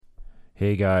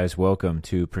Hey guys, welcome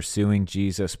to Pursuing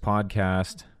Jesus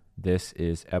podcast. This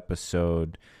is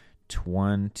episode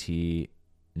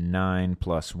 29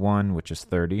 plus 1, which is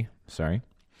 30. Sorry.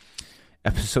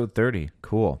 Episode 30.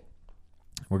 Cool.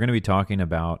 We're going to be talking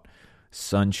about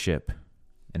sonship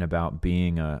and about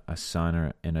being a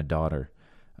son and a daughter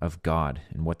of God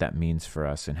and what that means for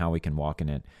us and how we can walk in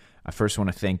it. I first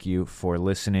want to thank you for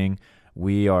listening.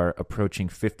 We are approaching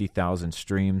 50,000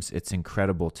 streams. It's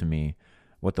incredible to me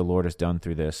what the Lord has done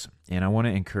through this. And I want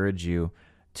to encourage you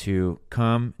to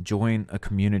come join a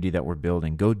community that we're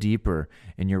building. Go deeper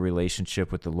in your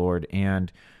relationship with the Lord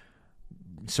and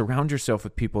surround yourself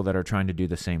with people that are trying to do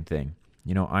the same thing.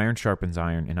 You know, iron sharpens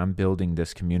iron, and I'm building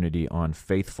this community on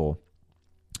Faithful.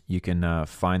 You can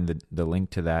find the link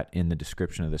to that in the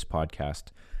description of this podcast.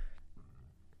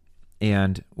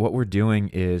 And what we're doing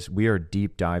is we are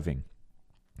deep diving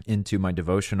into my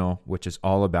devotional, which is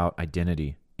all about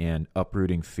identity and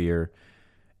uprooting fear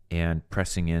and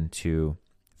pressing into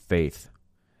faith.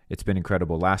 It's been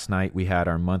incredible. Last night we had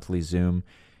our monthly Zoom,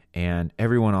 and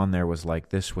everyone on there was like,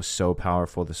 this was so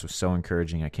powerful. This was so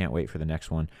encouraging. I can't wait for the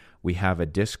next one. We have a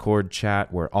Discord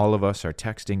chat where all of us are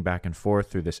texting back and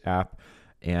forth through this app,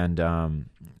 and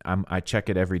I check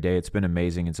it every day. It's been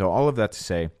amazing. And so all of that to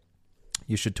say,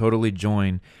 you should totally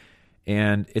join.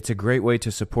 And it's a great way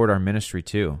to support our ministry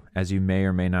too. As you may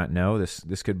or may not know,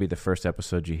 this could be the first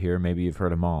episode you hear. Maybe you've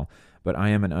heard them all. But I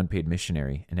am an unpaid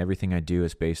missionary, and everything I do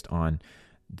is based on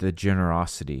the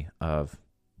generosity of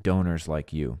donors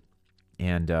like you.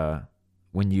 And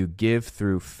when you give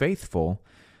through Faithful,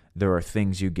 there are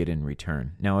things you get in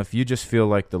return. Now, if you just feel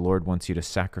like the Lord wants you to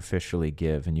sacrificially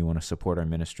give and you want to support our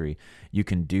ministry, you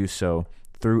can do so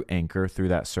through Anchor, through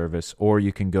that service, or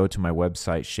you can go to my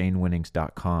website,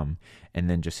 shanewinnings.com, and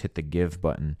then just hit the give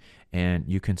button, and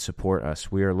you can support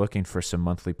us. We are looking for some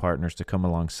monthly partners to come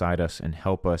alongside us and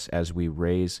help us as we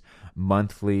raise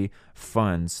monthly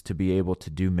funds to be able to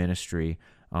do ministry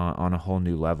on a whole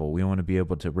new level. We want to be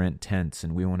able to rent tents,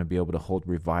 and we want to be able to hold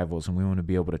revivals, and we want to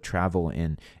be able to travel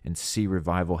and see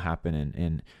revival happen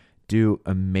and do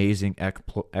amazing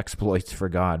exploits for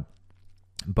God.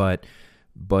 But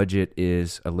budget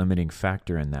is a limiting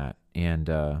factor in that. And,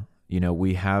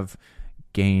 we have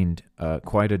gained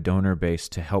quite a donor base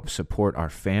to help support our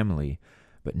family,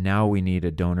 but now we need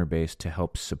a donor base to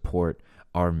help support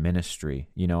our ministry.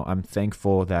 You know, I'm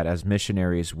thankful that as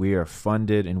missionaries, we are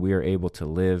funded and we are able to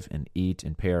live and eat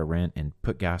and pay our rent and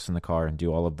put gas in the car and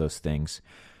do all of those things.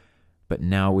 But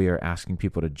now we are asking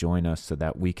people to join us so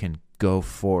that we can go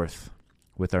forth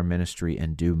with our ministry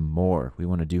and do more. We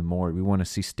want to do more. We want to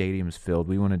see stadiums filled.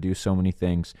 We want to do so many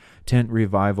things. Tent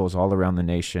revivals all around the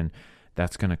nation.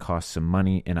 That's going to cost some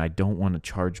money, and I don't want to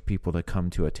charge people to come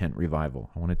to a tent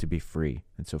revival. I want it to be free.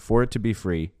 And so for it to be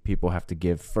free, people have to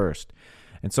give first.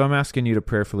 And so I'm asking you to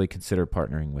prayerfully consider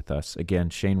partnering with us. Again,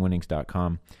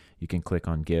 shanewinnings.com. You can click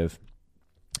on give,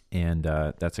 and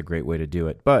that's a great way to do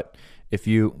it. But if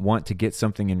you want to get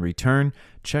something in return,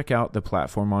 check out the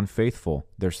platform on Faithful.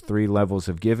 There's 3 levels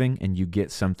of giving, and you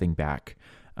get something back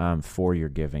for your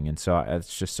giving. And so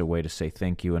it's just a way to say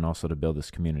thank you and also to build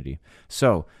this community.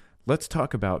 So let's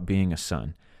talk about being a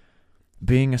son.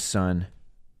 Being a son,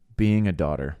 being a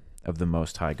daughter of the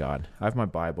Most High God. I have my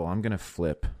Bible. I'm going to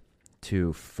flip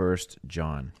to 1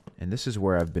 John. And this is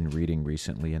where I've been reading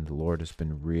recently, and the Lord has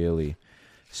been really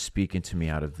speaking to me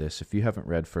out of this. If you haven't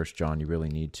read 1 John, you really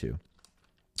need to.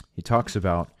 He talks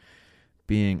about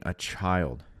being a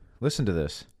child. Listen to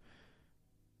this.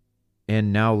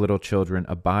 And now, little children,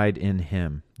 abide in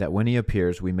him, that when he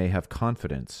appears, we may have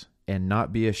confidence and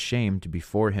not be ashamed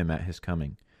before him at his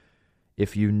coming.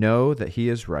 If you know that he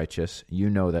is righteous, you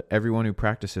know that everyone who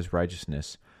practices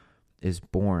righteousness is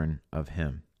born of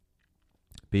him.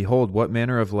 Behold, what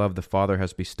manner of love the Father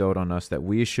has bestowed on us, that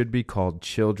we should be called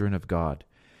children of God.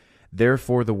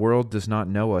 Therefore the world does not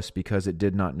know us, because it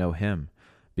did not know him.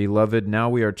 Beloved, now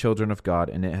we are children of God,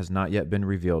 and it has not yet been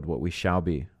revealed what we shall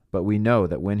be. But we know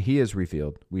that when he is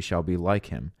revealed, we shall be like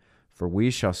him, for we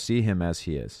shall see him as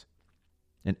he is.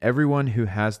 And everyone who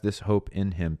has this hope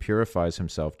in him purifies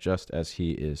himself just as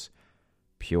he is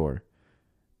pure.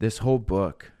 This whole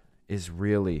book is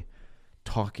really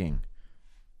talking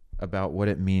about what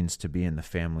it means to be in the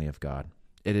family of God.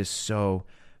 It is so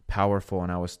powerful.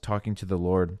 And I was talking to the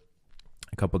Lord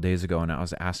a couple days ago, and I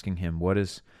was asking him, what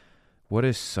is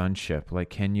sonship? Like,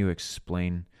 can you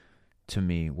explain to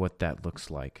me what that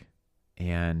looks like?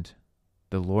 And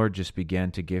the Lord just began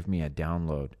to give me a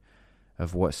download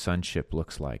of what sonship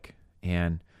looks like.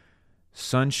 And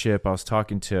sonship, I was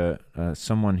talking to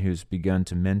someone who's begun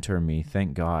to mentor me.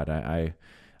 Thank God.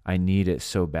 I need it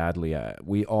so badly.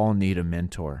 We all need a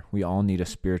mentor. We all need a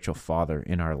spiritual father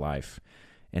in our life.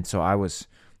 And so I was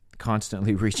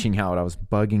constantly reaching out. I was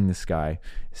bugging this guy.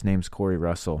 His name's Corey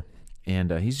Russell.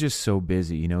 And he's just so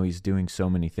busy. You know, he's doing so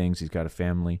many things. He's got a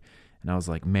family. And I was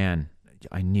like, man,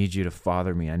 I need you to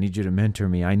father me. I need you to mentor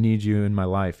me. I need you in my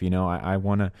life. You know, I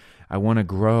want to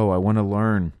grow. I want to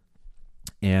learn.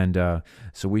 And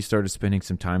so we started spending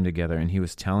some time together, and he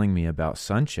was telling me about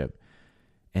sonship.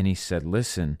 And he said,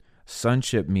 listen,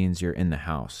 sonship means you're in the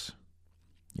house.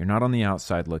 You're not on the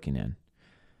outside looking in.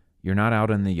 You're not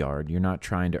out in the yard. You're not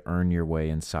trying to earn your way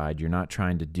inside. You're not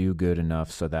trying to do good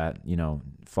enough so that, you know,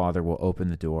 Father will open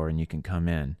the door and you can come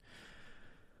in.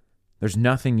 There's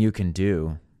nothing you can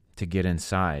do to get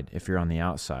inside if you're on the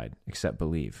outside except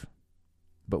believe.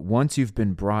 But once you've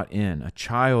been brought in, a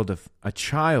child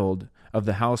of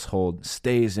the household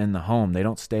stays in the home. They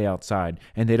don't stay outside,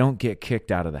 and they don't get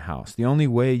kicked out of the house. The only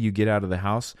way you get out of the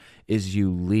house is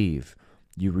you leave.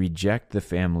 You reject the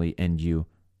family and you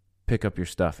pick up your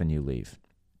stuff and you leave.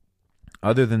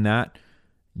 Other than that,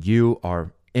 you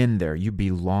are in there. You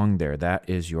belong there. That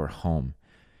is your home.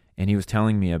 And he was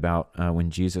telling me about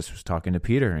when Jesus was talking to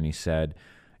Peter, and he said,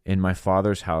 in my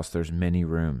Father's house, there's many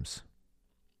rooms.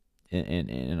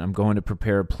 And I'm going to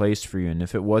prepare a place for you. And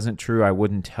if it wasn't true, I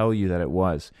wouldn't tell you that it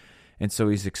was. And so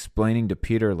he's explaining to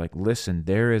Peter, like, listen,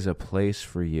 there is a place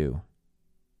for you.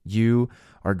 You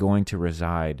are going to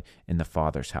reside in the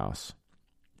Father's house.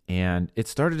 And it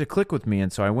started to click with me.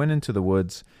 And so I went into the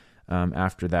woods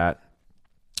after that,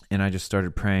 and I just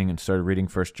started praying and started reading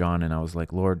 1 John. And I was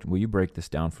like, Lord, will you break this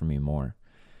down for me more?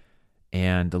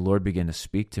 And the Lord began to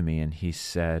speak to me, and he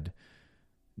said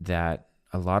that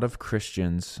a lot of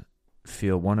Christians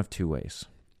feel one of two ways.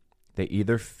 They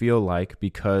either feel like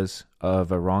because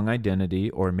of a wrong identity,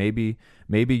 or maybe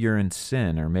you're in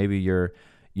sin, or maybe you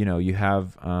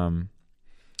have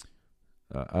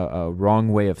a wrong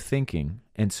way of thinking.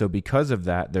 And so because of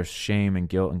that, there's shame and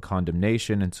guilt and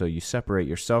condemnation. And so you separate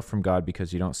yourself from God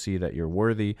because you don't see that you're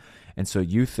worthy. And so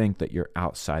you think that you're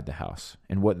outside the house.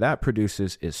 And what that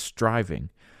produces is striving,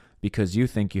 because you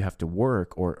think you have to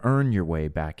work or earn your way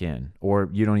back in, or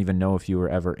you don't even know if you were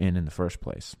ever in the first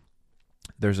place.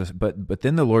 But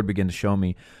then the Lord began to show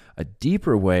me a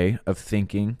deeper way of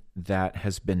thinking that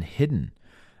has been hidden.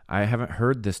 I haven't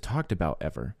heard this talked about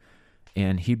ever.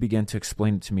 And he began to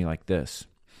explain it to me like this.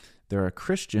 There are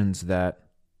Christians that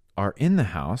are in the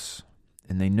house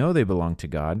and they know they belong to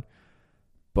God,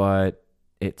 but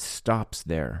it stops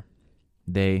there.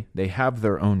 They have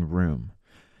their own room.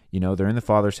 You know, they're in the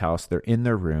Father's house, they're in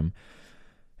their room,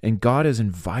 and God is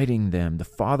inviting them, the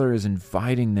Father is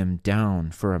inviting them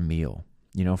down for a meal,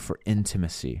 you know, for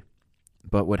intimacy.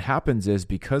 But what happens is,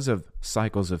 because of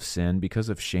cycles of sin, because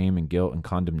of shame and guilt and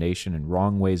condemnation and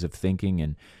wrong ways of thinking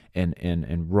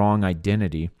and wrong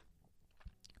identity,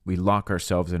 we lock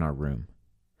ourselves in our room.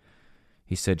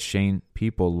 He said, Shane,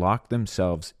 people lock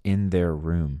themselves in their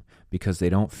room because they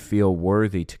don't feel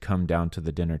worthy to come down to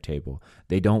the dinner table.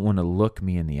 They don't want to look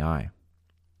me in the eye.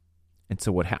 And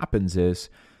so what happens is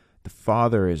the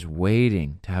Father is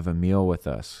waiting to have a meal with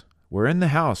us. We're in the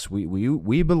house.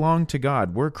 We belong to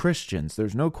God. We're Christians.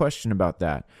 There's no question about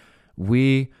that.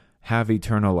 We have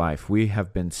eternal life. We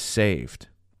have been saved.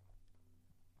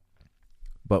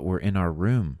 But we're in our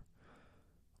room.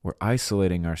 We're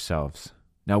isolating ourselves.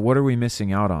 Now, what are we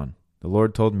missing out on? The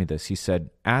Lord told me this. He said,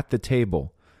 at the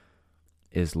table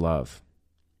is love.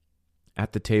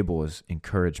 At the table is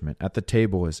encouragement. At the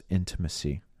table is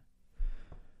intimacy.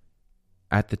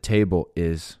 At the table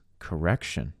is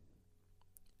correction.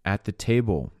 At the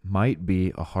table might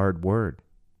be a hard word,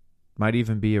 might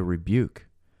even be a rebuke,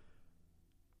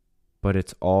 but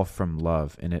it's all from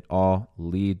love, and it all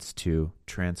leads to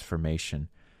transformation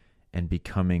and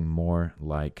becoming more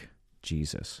like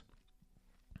Jesus.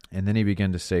 And then he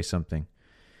began to say something.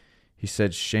 He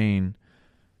said, Shane,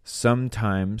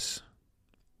 sometimes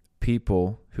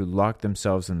people who lock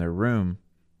themselves in their room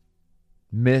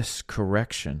miss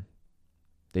correction.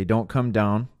 They don't come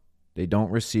down. They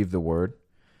don't receive the word.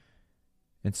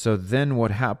 And so then what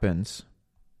happens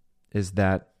is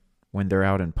that when they're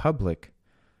out in public,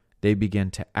 they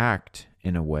begin to act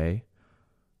in a way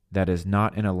that is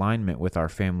not in alignment with our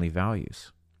family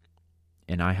values.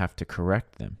 And I have to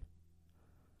correct them.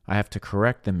 I have to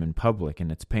correct them in public,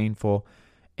 and it's painful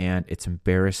and it's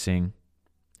embarrassing,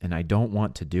 and I don't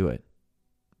want to do it.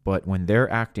 But when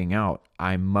they're acting out,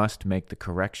 I must make the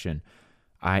correction.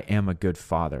 I am a good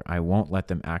father. I won't let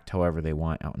them act however they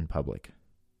want out in public.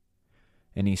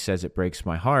 And he says it breaks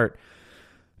my heart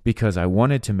because I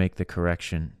wanted to make the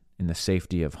correction in the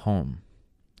safety of home.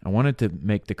 I wanted to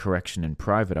make the correction in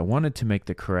private. I wanted to make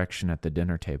the correction at the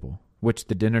dinner table, which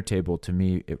the dinner table to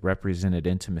me, it represented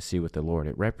intimacy with the Lord.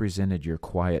 It represented your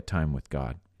quiet time with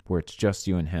God, where it's just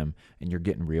you and him and you're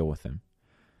getting real with him.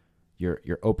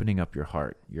 You're opening up your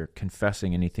heart. You're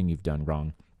confessing anything you've done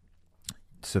wrong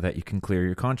so that you can clear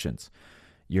your conscience.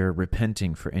 You're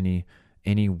repenting for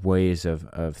any ways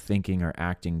of thinking or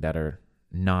acting that are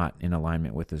not in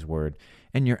alignment with his word.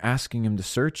 And you're asking him to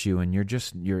search you, and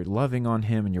you're loving on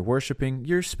him and you're worshiping.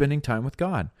 You're spending time with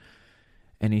God.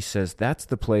 And he says, that's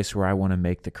the place where I want to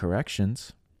make the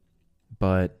corrections.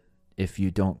 But if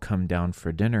you don't come down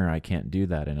for dinner, I can't do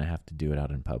that, and I have to do it out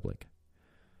in public.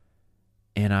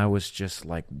 And I was just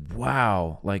like,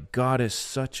 wow, like God is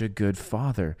such a good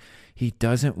father. He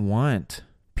doesn't want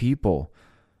people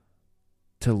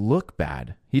to look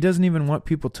bad. He doesn't even want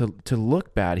people to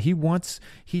look bad.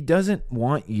 He doesn't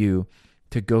want you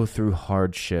to go through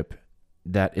hardship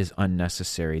that is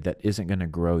unnecessary, that isn't going to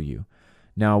grow you.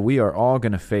 Now, we are all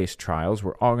going to face trials.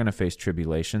 We're all going to face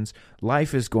tribulations.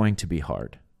 Life is going to be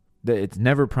hard. It's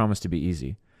never promised to be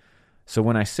easy. So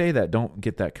when I say that, don't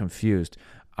get that confused.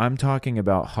 I'm talking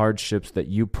about hardships that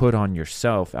you put on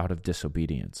yourself out of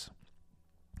disobedience.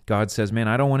 God says, man,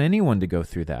 I don't want anyone to go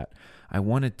through that. I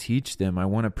want to teach them. I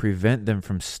want to prevent them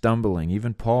from stumbling.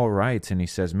 Even Paul writes, and he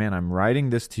says, man, I'm writing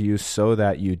this to you so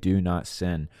that you do not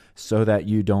sin, so that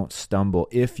you don't stumble.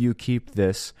 If you keep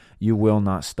this, you will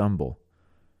not stumble.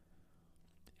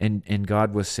 And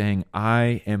God was saying,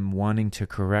 I am wanting to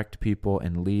correct people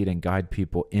and lead and guide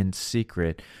people in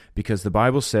secret, because the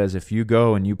Bible says if you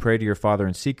go and you pray to your Father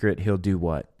in secret, he'll do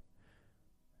what?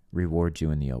 Reward you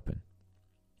in the open.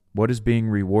 What does being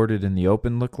rewarded in the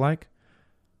open look like?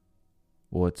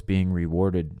 Well, it's being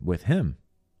rewarded with him.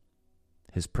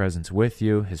 His presence with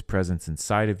you, his presence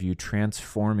inside of you,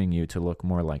 transforming you to look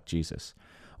more like Jesus.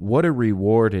 What a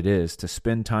reward it is to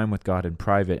spend time with God in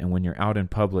private, and when you're out in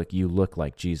public, you look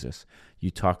like Jesus. You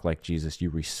talk like Jesus.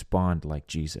 You respond like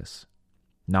Jesus.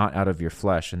 Not out of your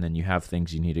flesh, and then you have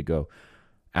things you need to go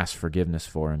ask forgiveness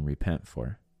for and repent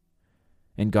for.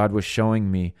 And God was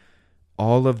showing me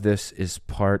all of this is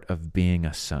part of being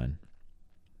a son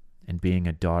and being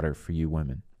a daughter for you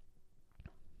women.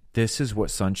 This is what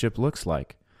sonship looks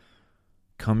like.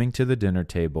 Coming to the dinner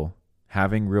table,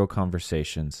 having real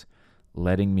conversations,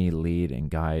 letting me lead and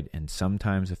guide, and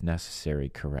sometimes, if necessary,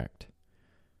 correct.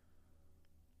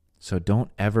 So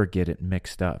don't ever get it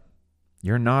mixed up.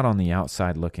 You're not on the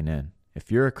outside looking in. If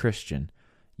you're a Christian,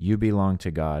 you belong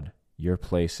to God. Your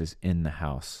place is in the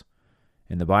house.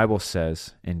 And the Bible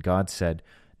says, and God said,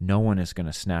 no one is going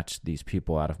to snatch these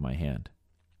people out of my hand.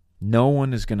 No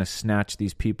one is going to snatch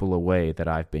these people away that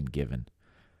I've been given.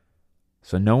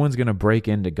 So no one's going to break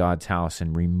into God's house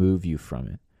and remove you from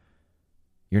it.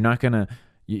 You're not going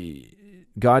to,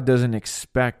 God doesn't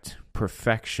expect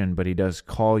perfection, but he does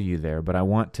call you there. But I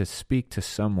want to speak to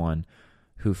someone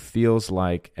who feels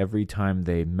like every time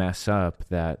they mess up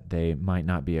that they might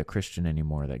not be a Christian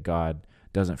anymore, that God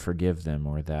doesn't forgive them,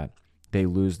 or that they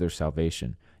lose their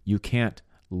salvation. You can't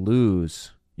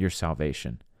lose your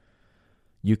salvation.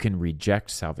 You can reject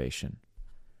salvation.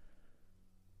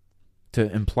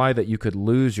 To imply that you could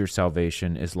lose your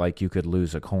salvation is like you could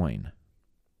lose a coin.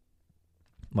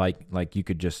 Like you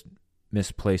could just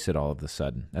misplace it all of a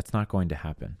sudden. That's not going to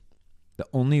happen. The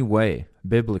only way,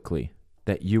 biblically,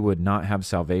 that you would not have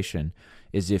salvation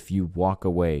is if you walk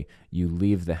away, you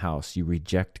leave the house, you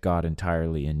reject God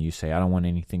entirely, and you say, I don't want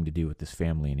anything to do with this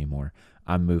family anymore.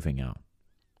 I'm moving out.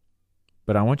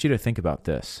 But I want you to think about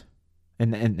this.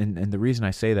 And the reason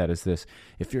I say that is this.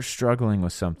 If you're struggling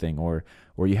with something, or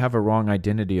you have a wrong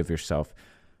identity of yourself,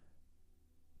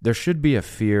 there should be a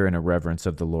fear and a reverence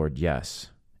of the Lord, yes.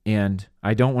 And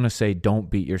I don't want to say don't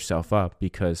beat yourself up,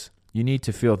 because you need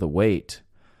to feel the weight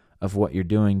of what you're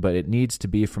doing, but it needs to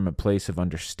be from a place of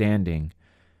understanding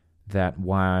that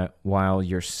while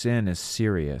your sin is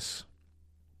serious,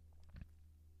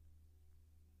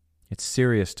 it's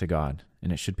serious to God,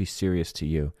 and it should be serious to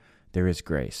you. There is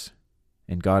grace,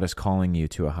 and God is calling you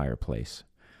to a higher place.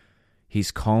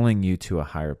 He's calling you to a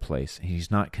higher place. He's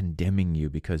not condemning you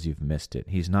because you've missed it.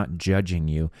 He's not judging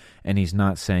you, and he's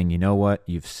not saying, you know what,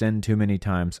 you've sinned too many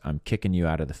times, I'm kicking you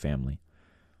out of the family.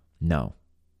 No.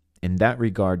 In that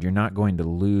regard, you're not going to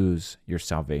lose your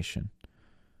salvation,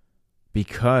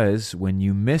 because when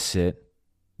you miss it,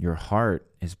 your heart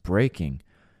is breaking,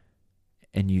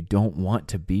 and you don't want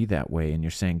to be that way, and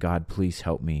you're saying, God, please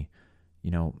help me.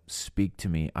 Speak to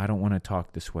me. I don't want to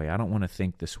talk this way. I don't want to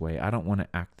think this way. I don't want to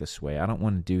act this way. I don't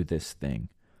want to do this thing.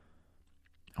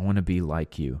 I want to be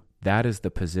like you. That is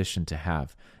the position to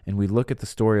have. And we look at the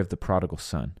story of the prodigal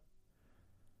son.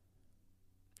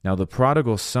 Now, the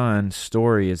prodigal son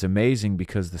story is amazing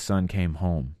because the son came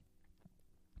home.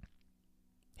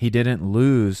 He didn't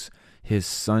lose his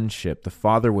sonship. The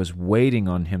father was waiting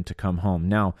on him to come home.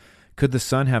 Now, could the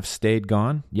son have stayed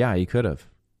gone? Yeah, he could have.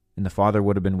 And the father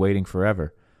would have been waiting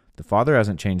forever. The father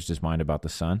hasn't changed his mind about the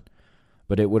son,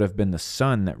 but it would have been the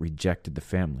son that rejected the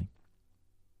family.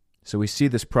 So we see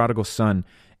this prodigal son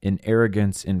in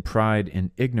arrogance, in pride,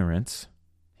 in ignorance.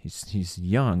 He's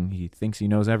young. He thinks he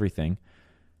knows everything,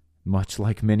 much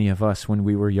like many of us when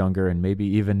we were younger, and maybe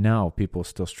even now people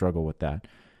still struggle with that.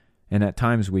 And at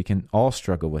times we can all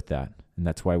struggle with that, and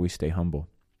that's why we stay humble.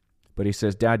 But he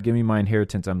says, Dad, give me my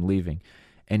inheritance, I'm leaving.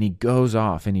 And he goes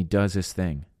off and he does his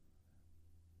thing.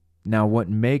 Now, what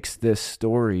makes this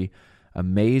story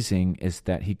amazing is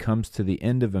that he comes to the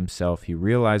end of himself. He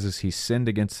realizes he's sinned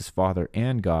against his father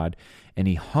and God, and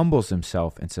he humbles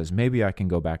himself and says, maybe I can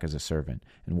go back as a servant.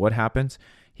 And what happens?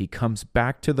 He comes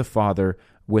back to the father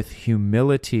with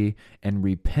humility and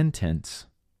repentance.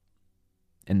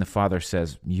 And the father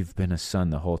says, you've been a son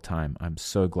the whole time. I'm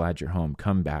so glad you're home.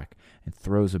 Come back. And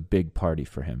throws a big party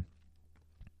for him.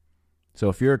 So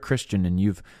if you're a Christian and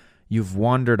you've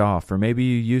wandered off, or maybe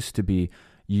you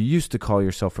used to call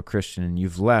yourself a Christian and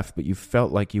you've left, but you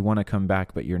felt like you want to come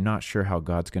back, but you're not sure how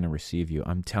God's going to receive you,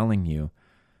 I'm telling you,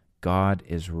 God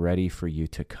is ready for you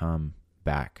to come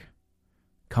back.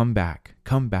 Come back.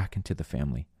 Come back into the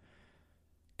family.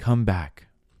 Come back.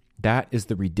 That is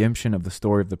the redemption of the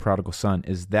story of the prodigal son,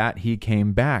 is that he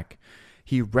came back.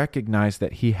 He recognized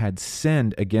that he had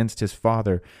sinned against his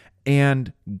father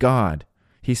and God.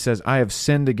 He says, I have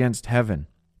sinned against heaven.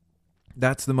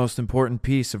 That's the most important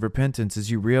piece of repentance, is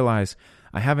you realize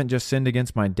I haven't just sinned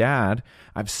against my dad.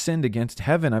 I've sinned against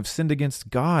heaven. I've sinned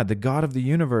against God, the God of the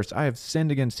universe. I have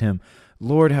sinned against him.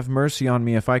 Lord, have mercy on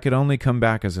me if I could only come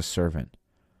back as a servant.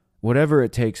 Whatever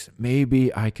it takes,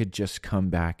 maybe I could just come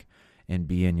back and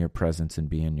be in your presence and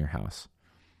be in your house.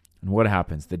 And what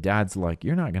happens? The dad's like,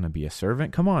 you're not going to be a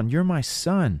servant. Come on, you're my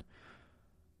son.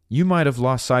 You might have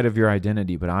lost sight of your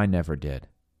identity, but I never did.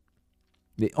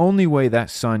 The only way that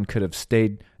son could have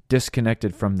stayed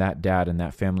disconnected from that dad and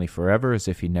that family forever is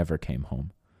if he never came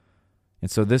home. And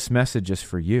so this message is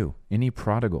for you, any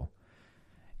prodigal,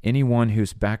 anyone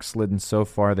who's backslidden so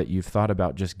far that you've thought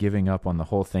about just giving up on the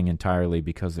whole thing entirely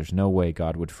because there's no way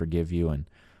God would forgive you and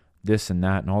this and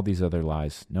that and all these other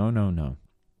lies. No.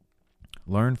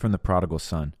 Learn from the prodigal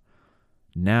son.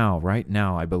 Now, right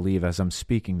now, I believe as I'm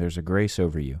speaking, there's a grace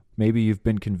over you. Maybe you've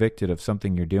been convicted of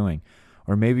something you're doing,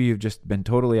 or maybe you've just been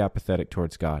totally apathetic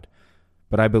towards God.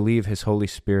 But I believe his Holy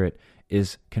Spirit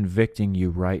is convicting you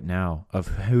right now of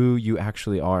who you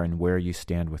actually are and where you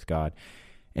stand with God.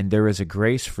 And there is a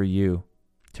grace for you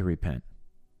to repent.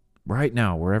 Right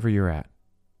now, wherever you're at,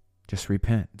 just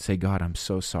repent. Say, God, I'm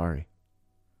so sorry.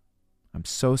 I'm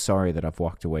so sorry that I've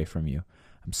walked away from you.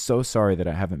 I'm so sorry that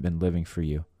I haven't been living for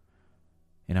you.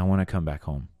 And I want to come back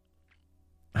home.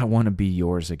 I want to be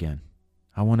yours again.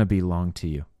 I want to belong to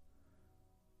you.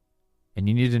 And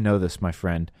you need to know this, my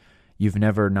friend. You've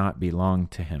never not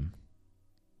belonged to him.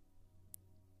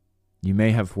 You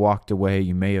may have walked away.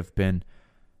 You may have been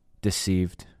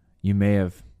deceived. You may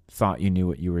have thought you knew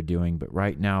what you were doing. But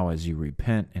right now, as you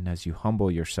repent and as you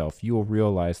humble yourself, you will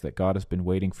realize that God has been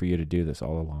waiting for you to do this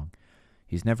all along.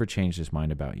 He's never changed his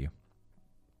mind about you.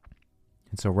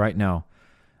 And so right now,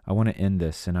 I want to end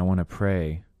this and I want to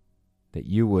pray that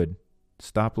you would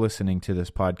stop listening to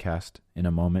this podcast in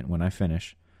a moment when I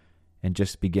finish and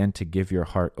just begin to give your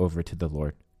heart over to the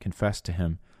Lord. Confess to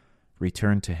him,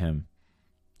 return to him,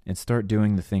 and start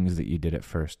doing the things that you did at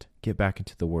first. Get back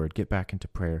into the word, get back into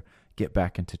prayer, get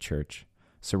back into church.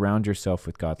 Surround yourself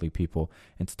with godly people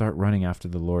and start running after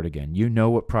the Lord again. You know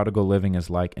what prodigal living is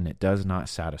like, and it does not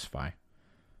satisfy.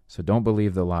 So don't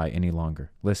believe the lie any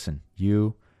longer. Listen,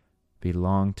 you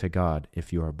belong to God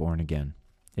if you are born again.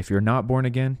 If you're not born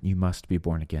again, you must be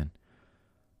born again.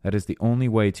 That is the only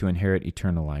way to inherit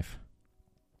eternal life.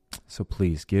 So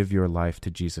please give your life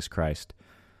to Jesus Christ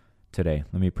today.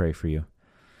 Let me pray for you.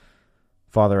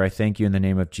 Father, I thank you in the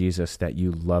name of Jesus that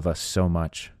you love us so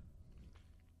much.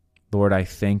 Lord, I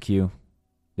thank you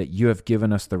that you have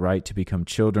given us the right to become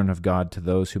children of God to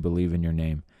those who believe in your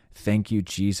name. Thank you,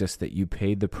 Jesus, that you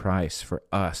paid the price for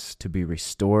us to be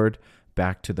restored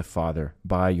back to the Father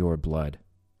by your blood.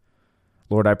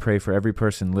 Lord, I pray for every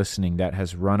person listening that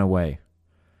has run away,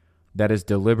 that has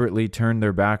deliberately turned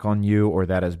their back on you, or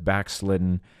that has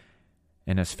backslidden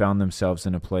and has found themselves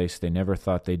in a place they never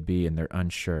thought they'd be and they're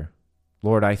unsure.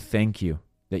 Lord, I thank you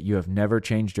that you have never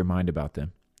changed your mind about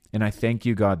them. And I thank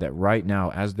you, God, that right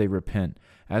now, as they repent,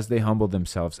 as they humble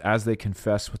themselves, as they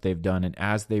confess what they've done, and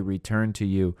as they return to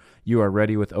you, you are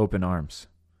ready with open arms.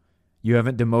 You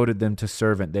haven't demoted them to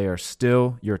servant. They are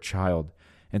still your child.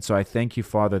 And so I thank you,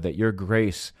 Father, that your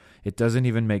grace, it doesn't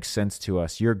even make sense to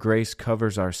us. Your grace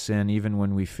covers our sin even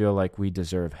when we feel like we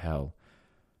deserve hell.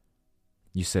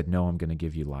 You said, no, I'm going to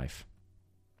give you life.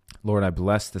 Lord, I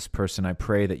bless this person. I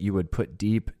pray that you would put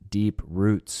deep, deep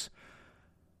roots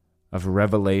of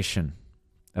revelation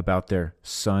about their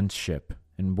sonship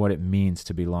and what it means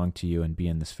to belong to you and be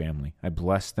in this family. I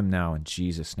bless them now in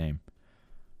Jesus' name.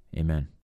 Amen.